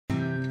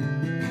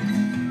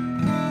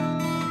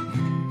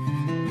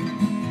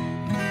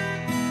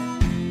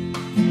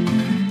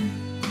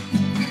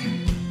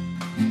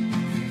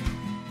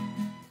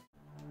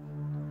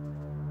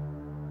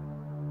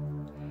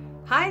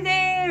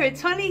it's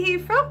Holly here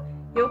from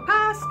Your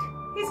Past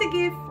is a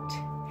Gift.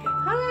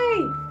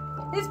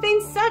 Hi! It's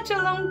been such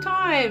a long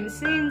time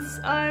since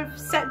I've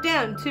sat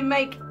down to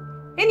make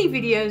any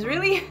videos,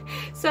 really.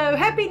 So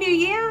happy New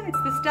Year!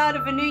 It's the start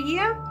of a new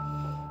year.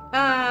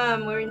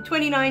 We're in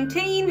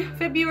 2019,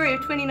 February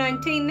of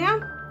 2019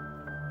 now.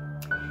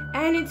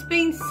 And it's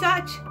been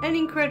such an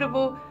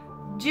incredible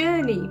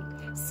journey.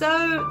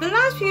 So the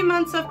last few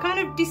months I've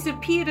kind of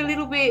disappeared a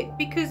little bit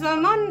because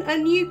I'm on a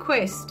new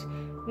quest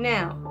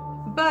now.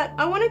 But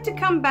I wanted to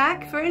come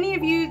back for any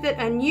of you that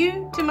are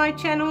new to my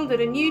channel,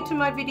 that are new to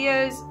my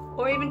videos,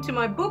 or even to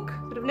my book,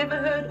 that have never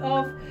heard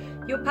of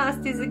Your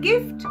Past is a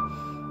Gift.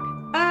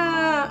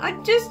 I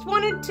just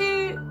wanted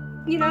to,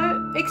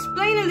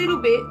 explain a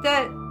little bit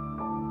that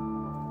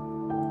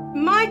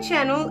my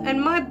channel and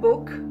my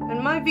book and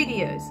my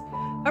videos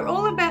are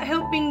all about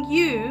helping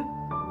you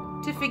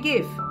to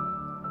forgive.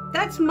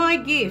 That's my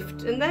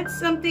gift, and that's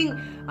something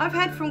I've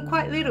had from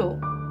quite little,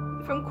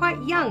 from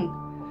quite young.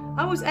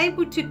 I was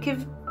able to,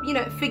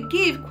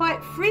 forgive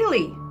quite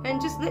freely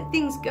and just let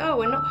things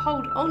go and not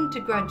hold on to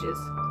grudges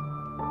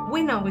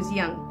when I was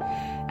young.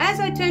 As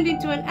I turned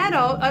into an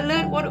adult, I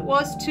learned what it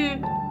was to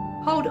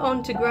hold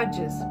on to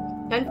grudges.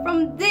 And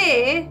from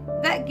there,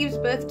 that gives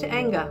birth to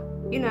anger,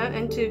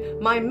 and to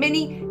my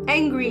many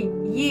angry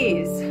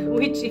years,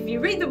 which if you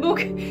read the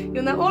book,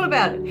 you'll know all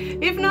about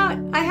it. If not,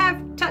 I have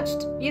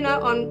touched,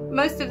 on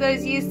most of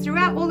those years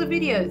throughout all the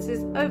videos.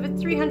 There's over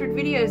 300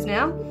 videos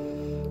now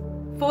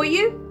for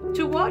you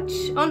to watch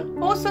on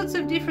all sorts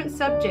of different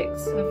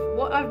subjects of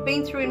what I've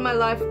been through in my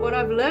life, what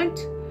I've learnt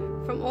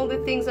from all the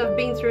things I've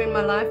been through in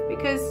my life,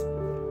 because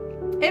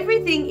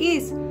everything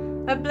is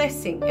a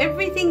blessing.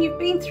 Everything you've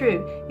been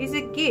through is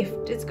a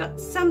gift. It's got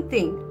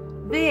something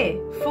there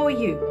for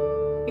you.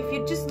 If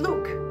you just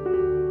look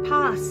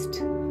past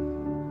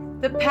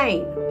the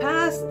pain,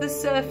 past the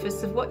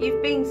surface of what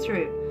you've been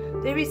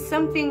through, there is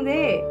something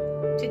there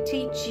to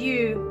teach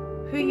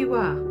you who you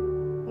are,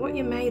 what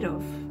you're made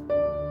of,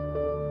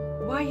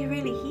 why you're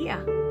really here.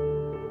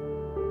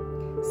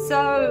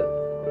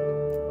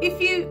 So if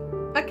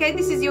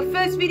this is your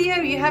first video,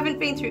 you haven't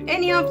been through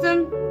any of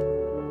them,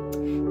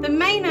 the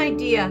main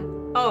idea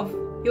of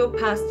Your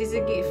Past is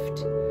a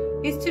Gift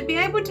is to be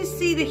able to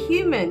see the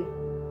human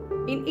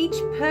in each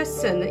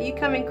person that you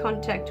come in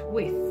contact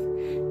with,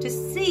 to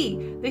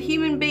see the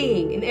human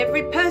being in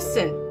every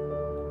person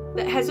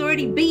that has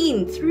already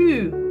been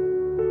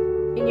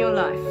through in your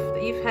life,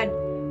 that you've had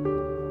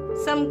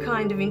some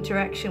kind of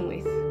interaction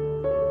with.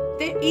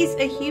 There is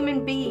a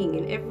human being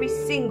in every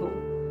single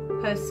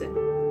person,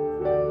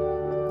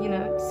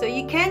 so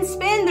you can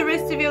spend the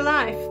rest of your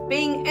life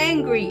being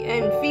angry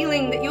and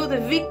feeling that you're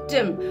the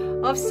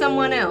victim of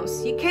someone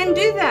else. You can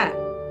do that.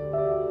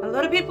 A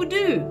lot of people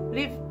do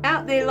live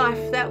out their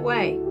life that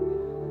way.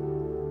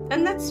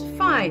 And that's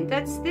fine.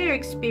 That's their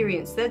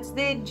experience. That's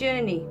their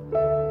journey.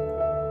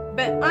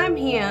 But I'm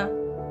here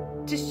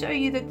to show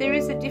you that there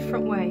is a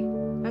different way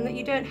and that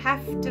you don't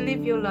have to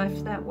live your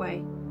life that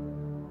way.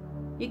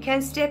 You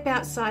can step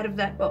outside of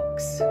that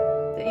box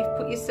that you've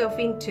put yourself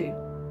into.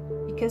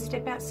 You can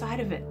step outside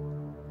of it.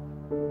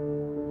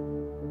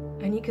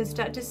 And you can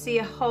start to see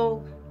a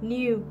whole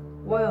new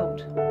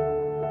world.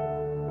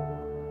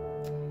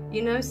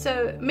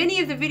 So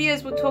many of the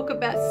videos will talk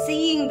about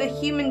seeing the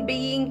human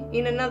being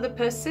in another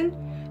person,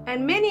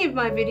 and many of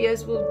my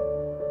videos will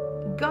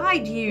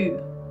guide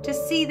you to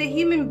see the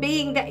human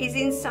being that is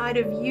inside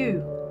of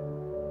you.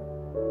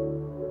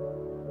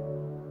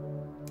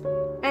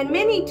 And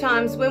many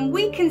times when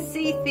we can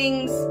see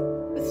things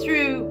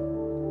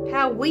through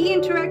how we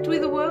interact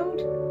with the world,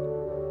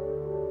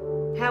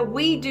 how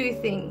we do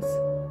things,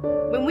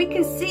 when we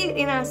can see it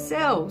in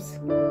ourselves,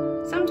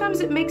 sometimes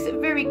it makes it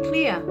very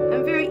clear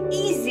and very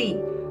easy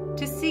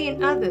to see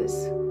in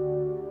others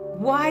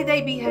why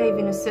they behave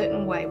in a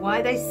certain way,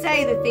 why they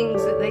say the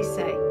things that they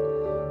say,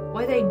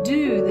 why they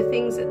do the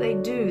things that they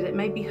do that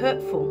may be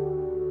hurtful.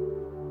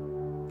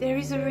 There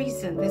is a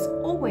reason. There's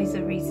always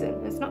a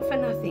reason. It's not for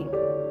nothing.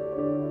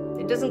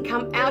 It doesn't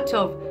come out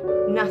of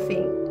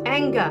nothing.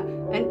 Anger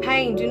and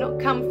pain do not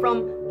come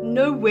from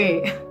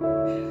nowhere.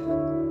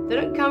 They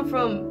don't come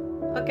from,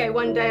 okay,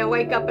 one day I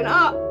wake up and,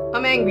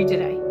 I'm angry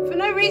today. For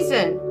no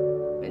reason.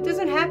 It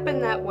doesn't happen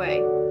that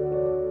way.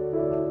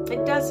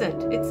 It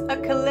doesn't. It's a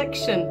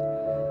collection.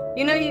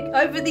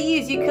 Over the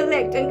years you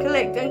collect and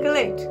collect and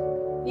collect.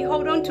 You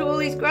hold on to all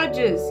these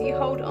grudges. You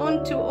hold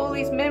on to all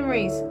these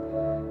memories.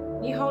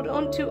 You hold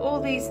on to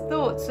all these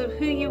thoughts of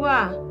who you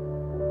are.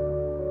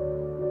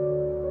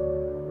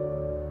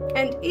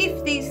 And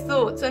if these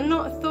thoughts are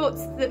not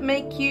thoughts that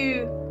make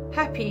you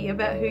happy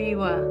about who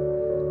you are,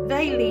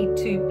 they lead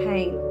to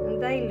pain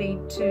and they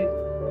lead to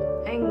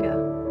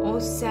anger or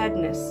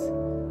sadness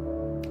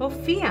or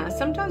fear.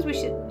 Sometimes we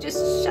should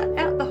just shut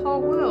out the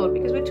whole world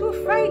because we're too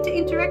afraid to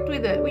interact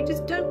with it. We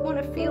just don't want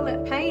to feel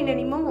that pain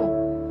anymore.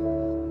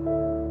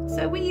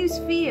 So we use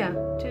fear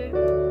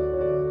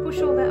to push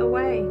all that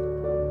away.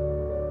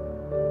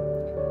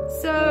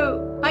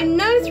 So I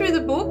know through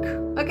the book,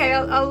 okay,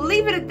 I'll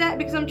leave it at that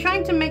because I'm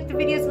trying to make the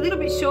videos a little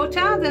bit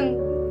shorter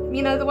than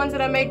you know, the ones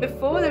that I made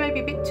before. They may be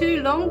a bit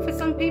too long for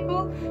some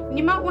people. And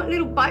you might want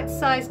little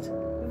bite-sized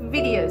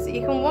videos that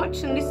you can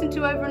watch and listen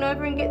to over and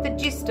over and get the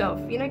gist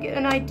of, you know, get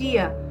an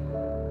idea.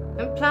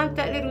 And plant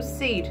that little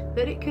seed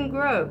that it can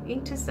grow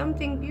into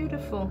something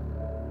beautiful.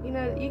 You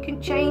know, you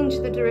can change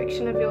the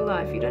direction of your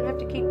life. You don't have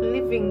to keep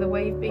living the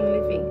way you've been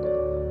living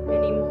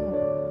anymore.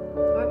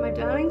 All right, my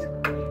darlings?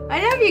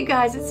 I love you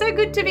guys. It's so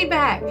good to be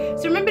back.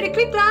 So remember to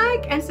click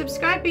like and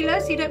subscribe below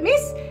so you don't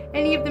miss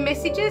any of the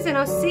messages, and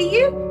I'll see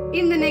you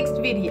in the next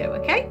video,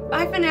 okay?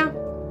 Bye for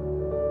now.